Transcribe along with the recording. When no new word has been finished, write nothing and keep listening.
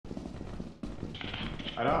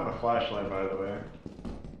I don't have a flashlight, by the way.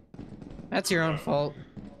 That's your own fault.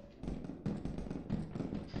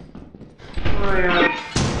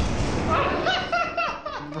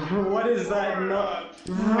 What is that? Not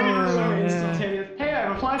instantaneous. Hey, I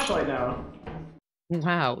have a flashlight now.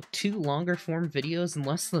 Wow, 2 longer form videos in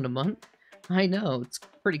less than a month? I know, it's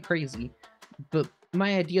pretty crazy. But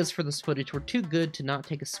my ideas for this footage were too good to not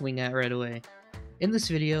take a swing at right away. In this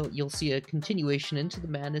video, you'll see a continuation into the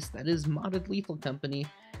madness that is modded Lethal Company,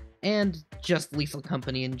 and just Lethal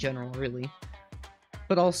Company in general, really.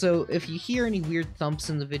 But also, if you hear any weird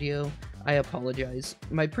thumps in the video, I apologize.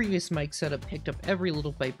 My previous mic setup picked up every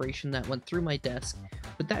little vibration that went through my desk,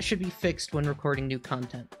 but that should be fixed when recording new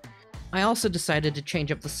content. I also decided to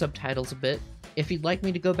change up the subtitles a bit. If you'd like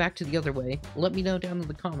me to go back to the other way, let me know down in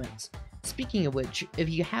the comments. Speaking of which, if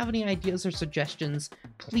you have any ideas or suggestions,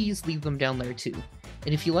 please leave them down there too.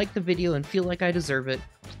 And if you like the video and feel like I deserve it,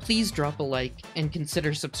 please drop a like and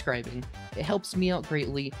consider subscribing. It helps me out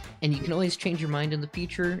greatly, and you can always change your mind in the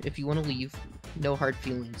future if you want to leave. No hard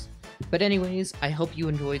feelings. But anyways, I hope you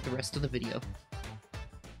enjoyed the rest of the video.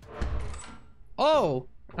 Oh!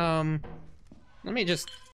 Let me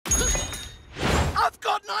just... I've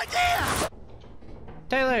got an idea!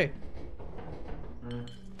 Taylor!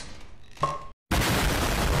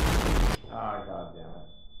 Ah, god damn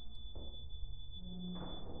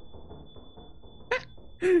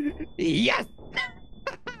it. Yes!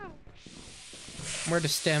 Where the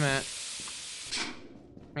stem at?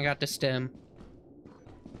 I got the stem.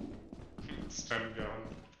 Stem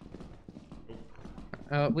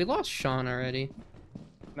gone. We lost Sean already.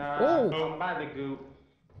 Nah, Oh. I'm by the goop.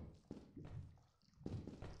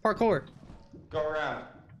 Parkour. Go around.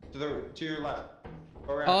 To your left.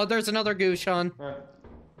 Go around. Oh, there's another goo, Sean. Right.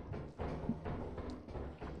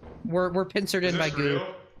 We're pincered in by goo.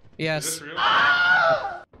 Real? Yes. Is this real?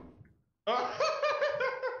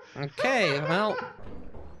 Okay, well.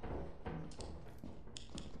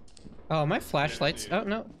 Oh, my flashlights. Oh,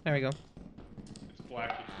 no. There we go. It's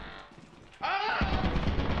Blackie. Ah!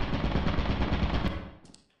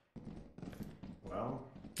 Well,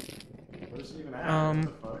 what does it even have? What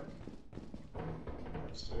the fuck?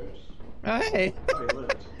 Upstairs? Oh, hey. Oh, he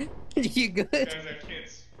lived. You good? Guys, I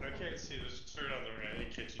can't see. There's a shirt on the right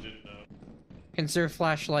in case you didn't know. Conserve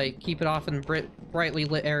flashlight. Keep it off in brightly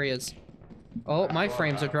lit areas. Oh, my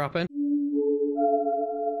frames are dropping.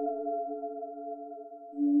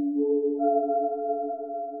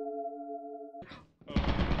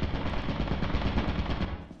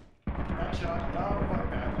 Headshot. Oh,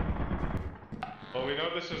 fuck that. Well, we know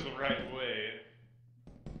this is the right way.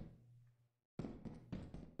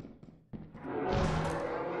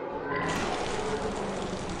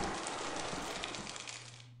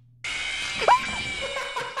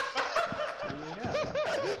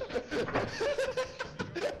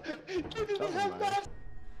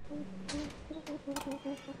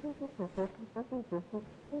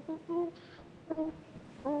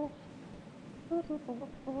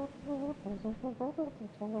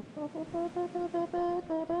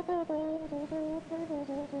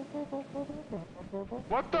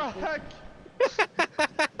 What the heck?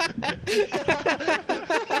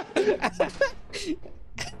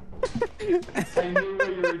 I knew what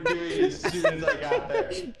you were doing as soon as I got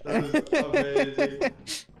there. That was amazing.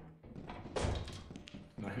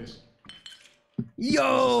 Nice.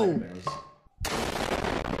 Yo!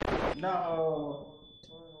 No!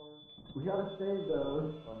 We gotta save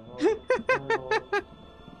those.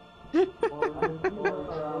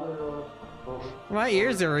 My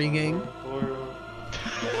ears are ringing.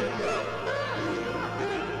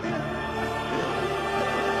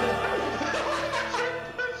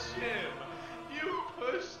 You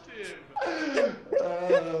pushed him.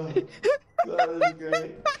 That was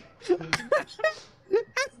great.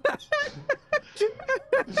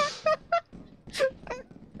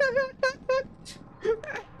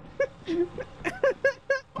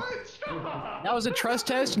 That was a trust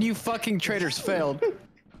test and you fucking traitors failed.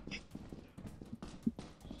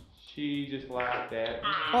 She just laughed at me.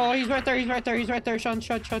 Oh, he's right there, he's right there, he's right there, Sean,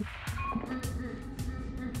 Sean, Sean.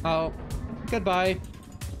 Oh, goodbye.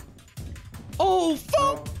 Oh,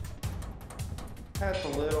 fuck! That's a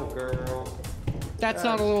little girl. That's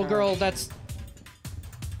not a little girl, that's...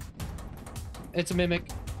 It's a mimic.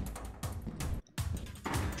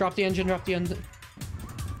 Drop the engine, drop the engine.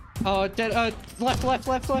 Oh, dead, left, left,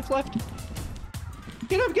 left, left, left.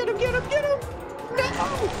 Get him, get him, get him, get him! No!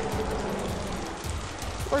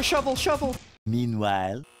 Or shovel, shovel.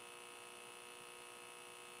 Meanwhile,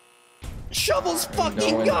 Shovel's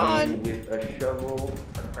fucking gone! With a shovel,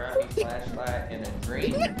 a crappy flashlight, and a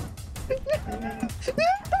dream.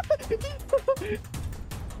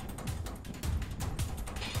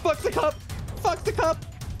 Fuck the cup! Fuck the cup!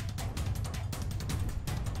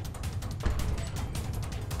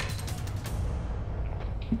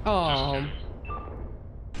 Oh.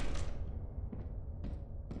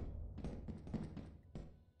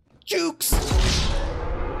 Jukes! Oh,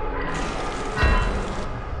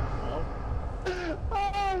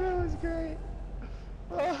 that was great.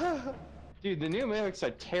 Dude, the new mimics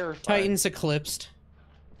are terrifying. Titans eclipsed.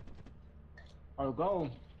 I'll go.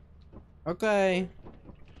 Okay.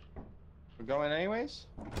 We're going anyways?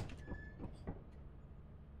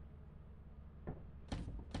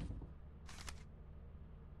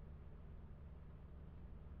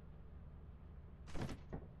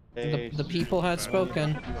 The people had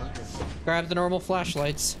spoken. Grab the normal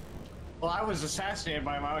flashlights. Well, I was assassinated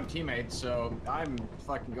by my own teammates, so I'm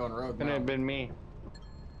fucking going rogue Couldn't now. have been me. Do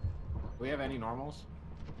we have any normals?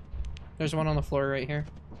 There's one on the floor right here.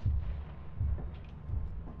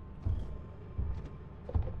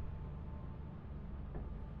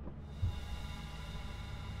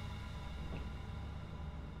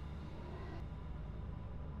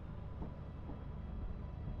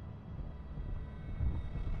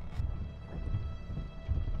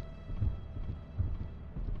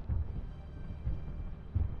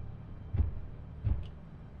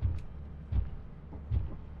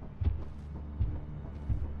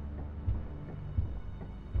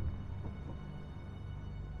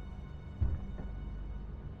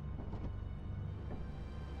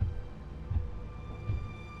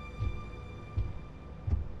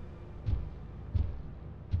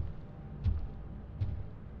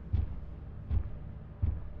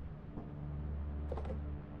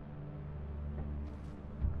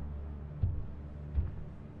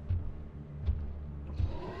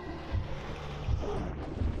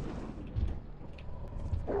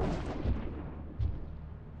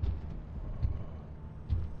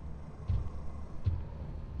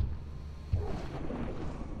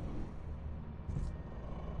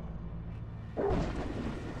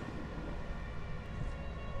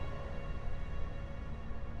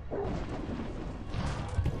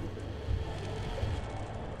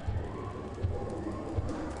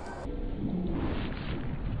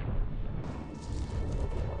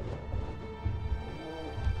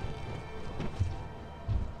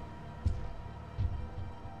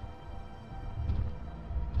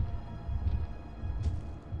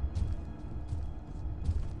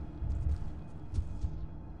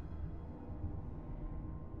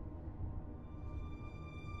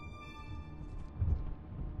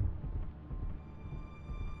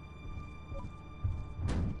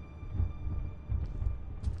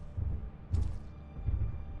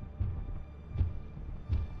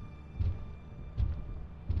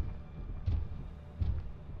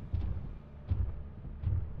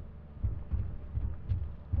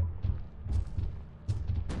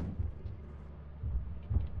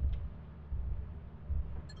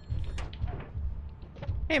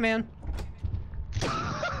 Hey, man.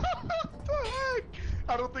 I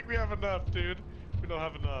don't think we have enough, dude. We don't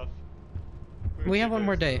have enough. We have one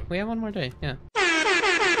more day. We have one more day, yeah. I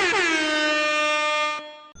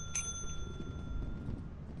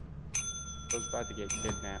was about to get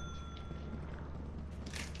kidnapped.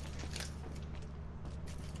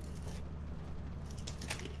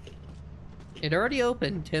 It already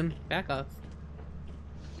opened, Tim. Back off.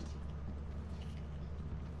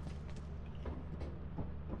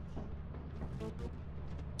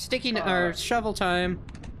 Sticky or shovel time.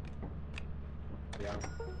 Yeah.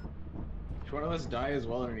 Should one of us die as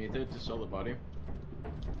well underneath it to sell the body?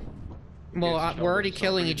 Well, Yes, we're already shovel,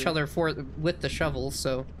 killing something each to- other with the shovels,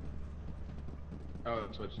 so. Oh,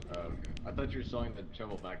 that's what. I thought you were selling the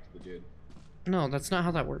shovel back to the dude. No, that's not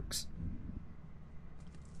how that works.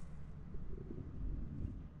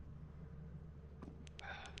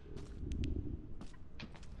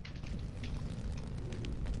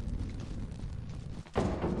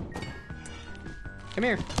 Come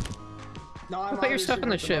here. No, I'm Go put your stuff on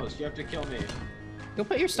the ship. You have to kill me. Go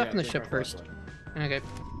put your stuff Yeah, on the take ship my first. flashlight. Okay.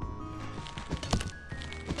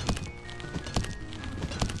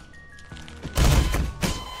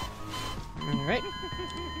 Alright.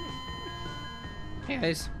 Hey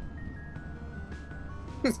guys.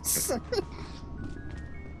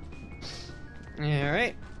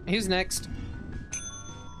 Alright. Who's next?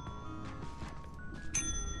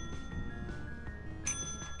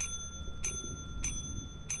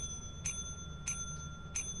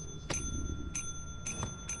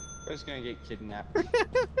 I was gonna get kidnapped.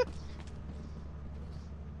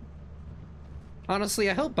 Honestly,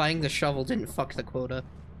 I hope buying the shovel didn't fuck the quota.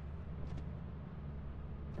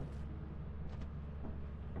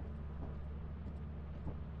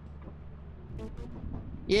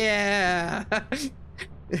 Yeah!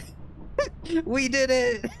 We did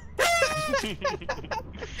it!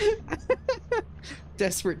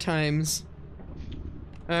 Desperate times.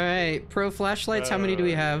 Alright, pro flashlights, how many do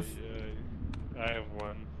we have? I have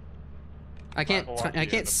one. I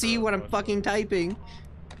can't see what I'm fucking typing.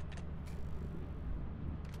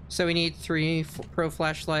 So we need 3 pro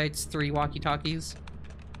flashlights, 3 walkie-talkies.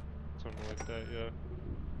 Something like that, yeah.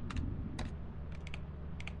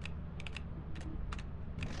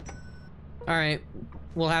 Alright,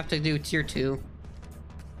 we'll have to do tier 2.